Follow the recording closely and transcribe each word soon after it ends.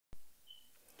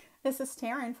This is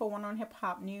Taryn for One on Hip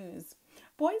Hop News.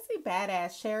 Boosie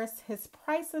Badazz shares his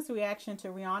priceless reaction to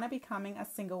Rihanna becoming a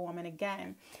single woman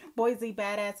again. Boosie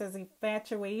Badazz's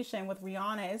infatuation with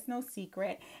Rihanna is no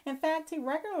secret. In fact, he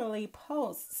regularly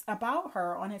posts about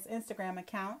her on his Instagram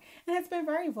account and has been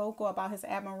very vocal about his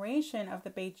admiration of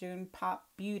the Beijing pop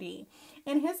beauty.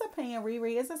 In his opinion,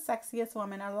 Riri is the sexiest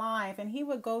woman alive and he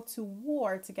would go to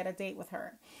war to get a date with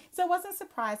her. So it wasn't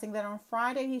surprising that on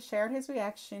Friday he shared his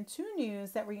reaction to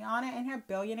news that Rihanna and her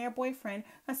billionaire boyfriend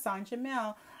Hassan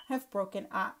Jamil have broken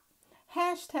up.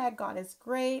 Hashtag God is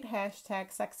great.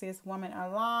 Hashtag sexiest woman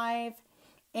alive.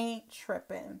 Ain't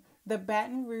tripping. The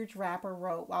Baton Rouge rapper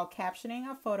wrote while captioning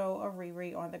a photo of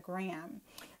Riri on the gram.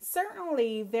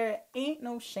 Certainly, there ain't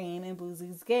no shame in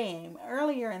Boosie's game.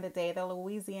 Earlier in the day, the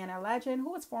Louisiana legend,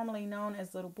 who was formerly known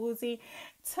as Little Boosie,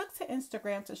 took to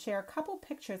Instagram to share a couple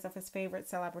pictures of his favorite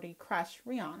celebrity crush,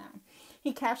 Rihanna.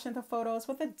 He captioned the photos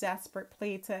with a desperate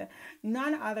plea to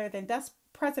none other than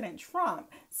President Trump,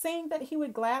 saying that he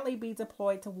would gladly be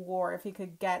deployed to war if he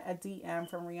could get a DM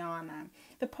from Rihanna.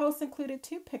 The post included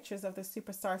two pictures of the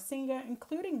superstar singer,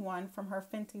 including one from her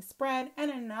Fenty spread and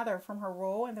another from her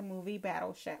role in the movie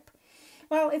Battleship.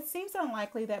 While it seems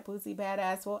unlikely that Boosie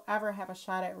Badazz will ever have a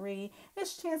shot at Ree,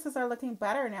 his chances are looking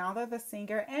better now that the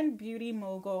singer and beauty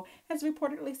mogul has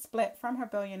reportedly split from her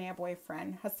billionaire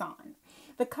boyfriend, Hassan.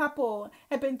 The couple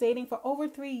had been dating for over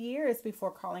 3 years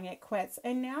before calling it quits,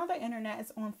 and now the internet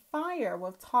is on fire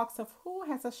with talks of who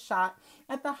has a shot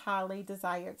at the highly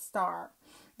desired star.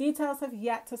 Details have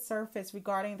yet to surface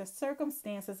regarding the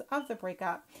circumstances of the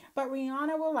breakup, but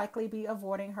Rihanna will likely be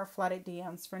avoiding her flooded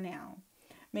DMs for now.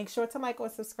 Make sure to like or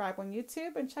subscribe on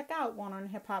YouTube and check out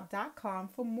oneonhiphop.com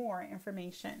for more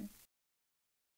information.